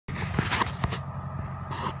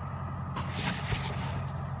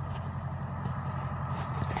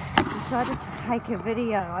decided to take a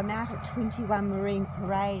video. I'm out at 21 Marine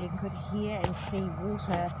Parade and could hear and see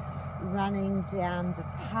water running down the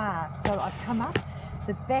path. So I've come up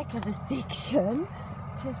the back of the section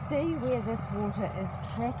to see where this water is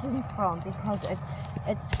tracking from, because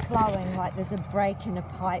it's flowing like there's a break in a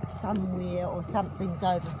pipe somewhere or something's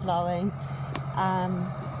overflowing.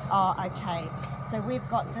 Oh, okay. So we've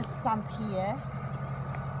got this sump here,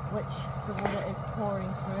 which the water is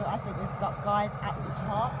pouring through. I think we've got guys up the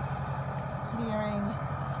top clearing,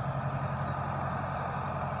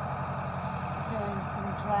 doing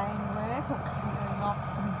some drain work or clearing off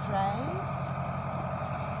some drains,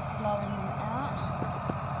 blowing them out.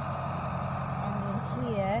 And then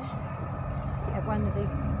here at one of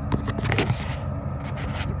these,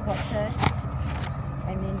 you've got this,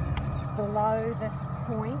 and then below this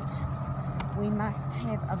point we must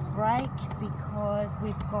have a break because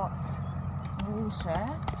we've got water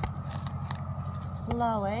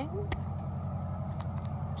flowing,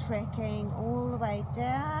 tracking all the way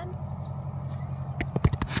down,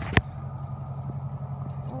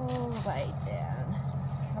 all the way down.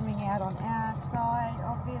 It's coming out on our side,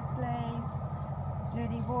 obviously.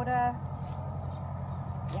 Dirty water.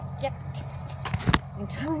 Yep. And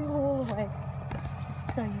coming all the way,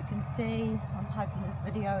 just so you can see. I'm hoping this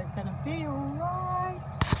video is going to be alright.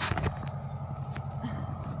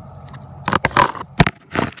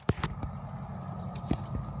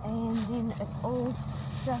 And then it's all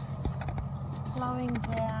just flowing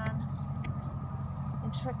down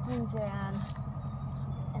and trickling down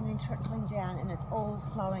and then trickling down, and it's all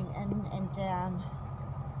flowing in and down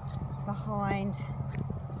behind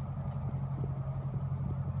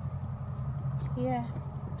here,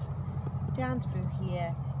 down through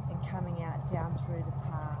here, and coming out down through the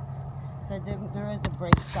path. So there is a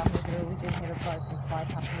breach somewhere there. We do have a broken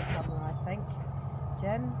pipe up here somewhere, I think.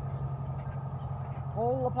 Jim?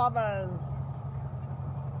 All the plumbers!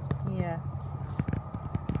 Yeah.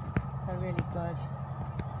 So really good.